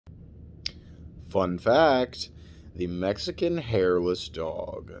Fun fact, the Mexican hairless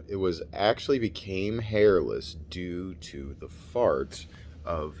dog, it was actually became hairless due to the farts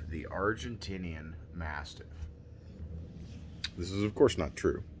of the Argentinian Mastiff. This is, of course, not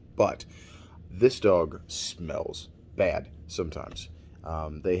true, but this dog smells bad sometimes.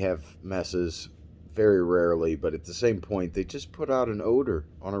 They have messes very rarely, but at the same point, they just put out an odor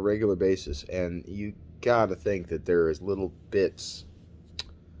on a regular basis, and you gotta think that there is little bits.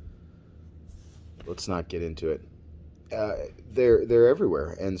 Let's not get into it. They're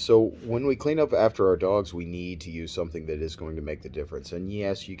everywhere, and so when we clean up after our dogs, we need to use something that is going to make the difference. And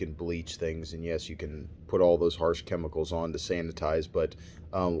yes, you can bleach things, and yes, you can put all those harsh chemicals on to sanitize, but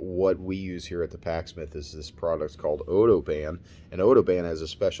what we use here at the PackSmith is this product called Odoban, and Odoban has a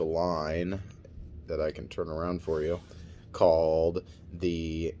special line that I can turn around for you called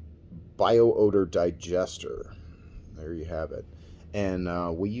the BioOdor Digester. There you have it.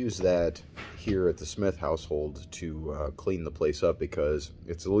 And we use that here at the Smith household to clean the place up because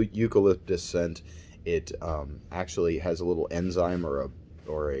it's a eucalyptus scent. It actually has a little enzyme or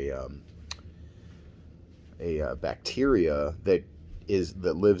a bacteria that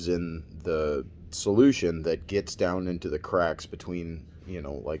lives in the solution that gets down into the cracks between, you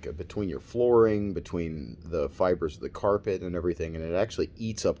know, like between your flooring, between the fibers of the carpet and everything, and it actually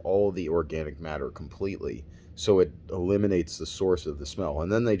eats up all the organic matter completely. So it eliminates the source of the smell,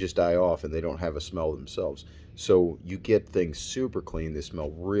 and then they just die off and they don't have a smell themselves. So you get things super clean. They smell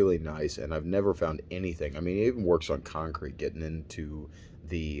really nice, and I've never found anything. I mean, it even works on concrete, getting into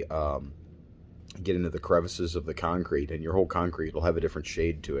the crevices of the concrete, and your whole concrete will have a different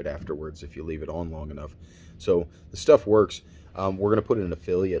shade to it afterwards if you leave it on long enough. So the stuff works. We're going to put an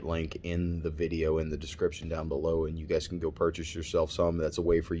affiliate link in the video in the description down below, and you guys can go purchase yourself some. That's a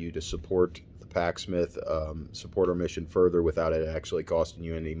way for you to support the PackSmith, support our mission further without it actually costing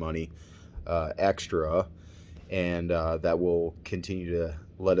you any money extra. And that will continue to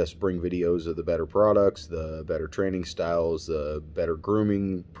let us bring videos of the better products, the better training styles, the better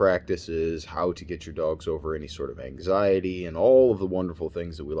grooming practices, how to get your dogs over any sort of anxiety, and all of the wonderful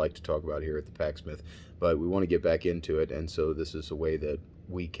things that we like to talk about here at the PackSmith. But we want to get back into it, and so this is a way that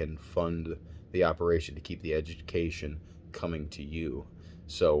we can fund the operation to keep the education coming to you.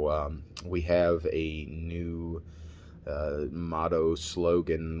 So we have a new motto,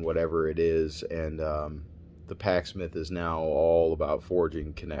 slogan, whatever it is, and the PackSmith is now all about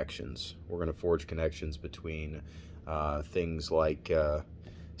forging connections. We're going to forge connections between things like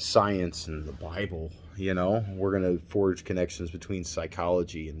science and the Bible, you know. We're going to forge connections between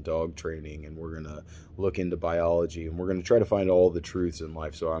psychology and dog training, and we're going to look into biology, and we're going to try to find all the truths in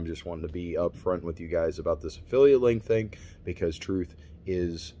life. So I'm just wanting to be upfront with you guys about this affiliate link thing, because truth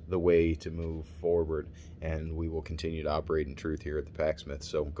is the way to move forward, and we will continue to operate in truth here at the PackSmith.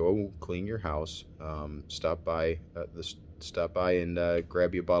 So go clean your house, stop by and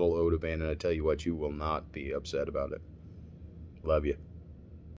grab you a bottle of Odoban, and I tell you what, you will not be upset about it. Love you.